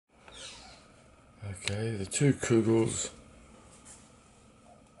Okay, the two Kugels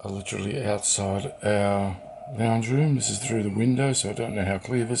are literally outside our lounge room. This is through the window, so I don't know how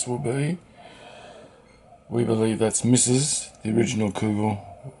clear this will be. We believe that's Mrs, the original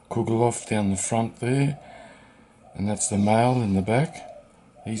Kugeloff down the front there, and that's the male in the back.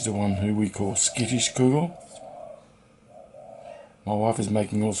 He's the one who we call Skittish Kugel. My wife is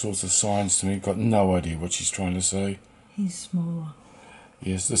making all sorts of signs to me, got no idea what she's trying to say. He's smaller.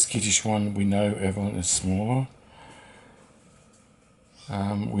 Yes, the skittish one, we know Evelyn is smaller.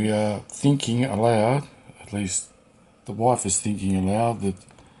 We are thinking aloud, at least the wife is thinking aloud, that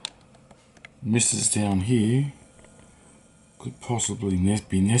Mrs down here could possibly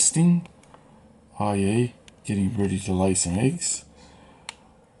be nesting, i.e. getting ready to lay some eggs,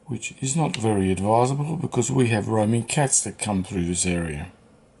 which is not very advisable because we have roaming cats that come through this area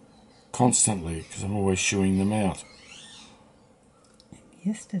constantly because I'm always shooing them out.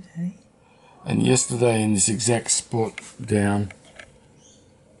 And yesterday in this exact spot down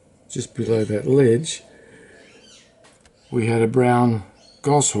just below that ledge, we had a brown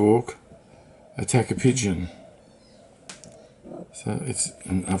goshawk attack a pigeon. So it's,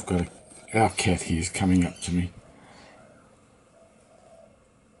 and I've got our cat here is coming up to me.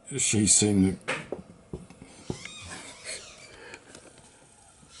 She's seen the,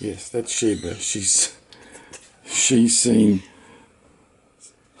 yes, that's Sheba. She's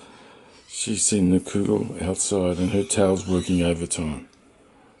seen the Kugel outside and her tail's working overtime.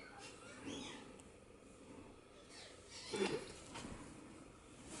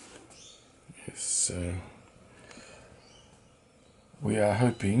 Yes, so we are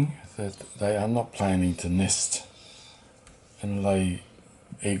hoping that they are not planning to nest and lay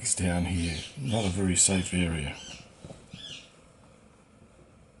eggs down here. Not a very safe area.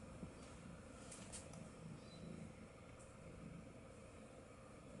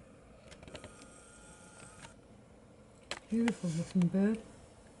 Beautiful looking bird.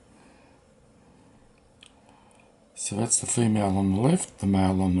 So that's the female on the left, the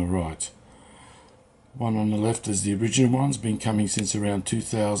male on the right. One on the left is the original one, it's been coming since around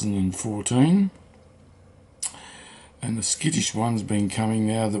 2014. And the skittish one's been coming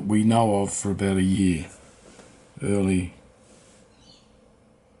now that we know of for about a year. Early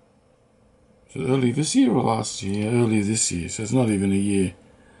this year or last year? Earlier this year, so it's not even a year.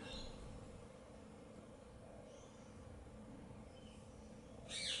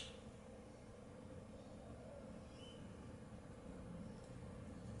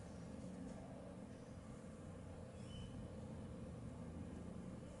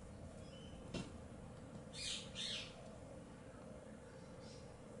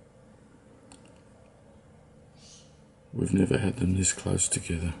 We've never had them this close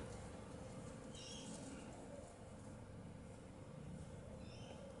together.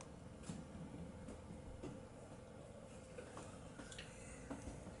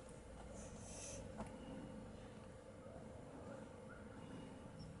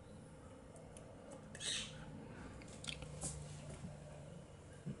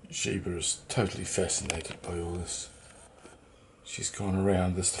 Sheba is totally fascinated by all this. She's gone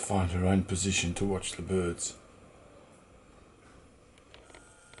around this to find her own position to watch the birds.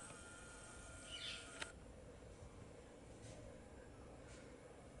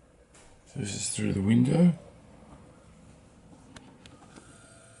 So this is through the window.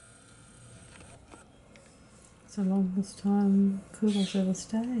 It's the longest time Kugel's ever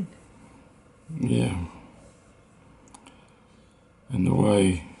stayed. Yeah. And the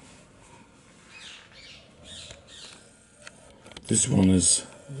way this one is,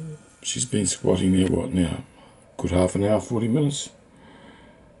 she's been squatting there, what now? Good half an hour, 40 minutes.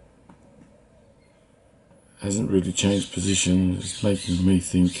 Hasn't really changed position. It's making me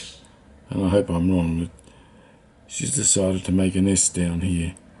think, and I hope I'm wrong, that she's decided to make a nest down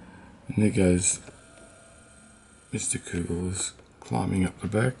here. And there goes Mr. Kugel is climbing up the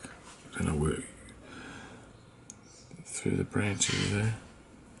back. I don't know where, through the branches there.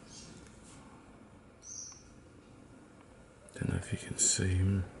 Don't know if you can see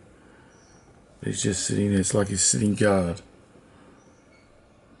him. He's just sitting there, it's like he's sitting guard.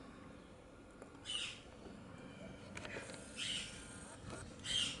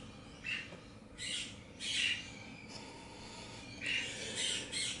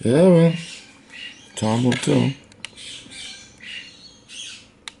 Yeah, well, time will tell.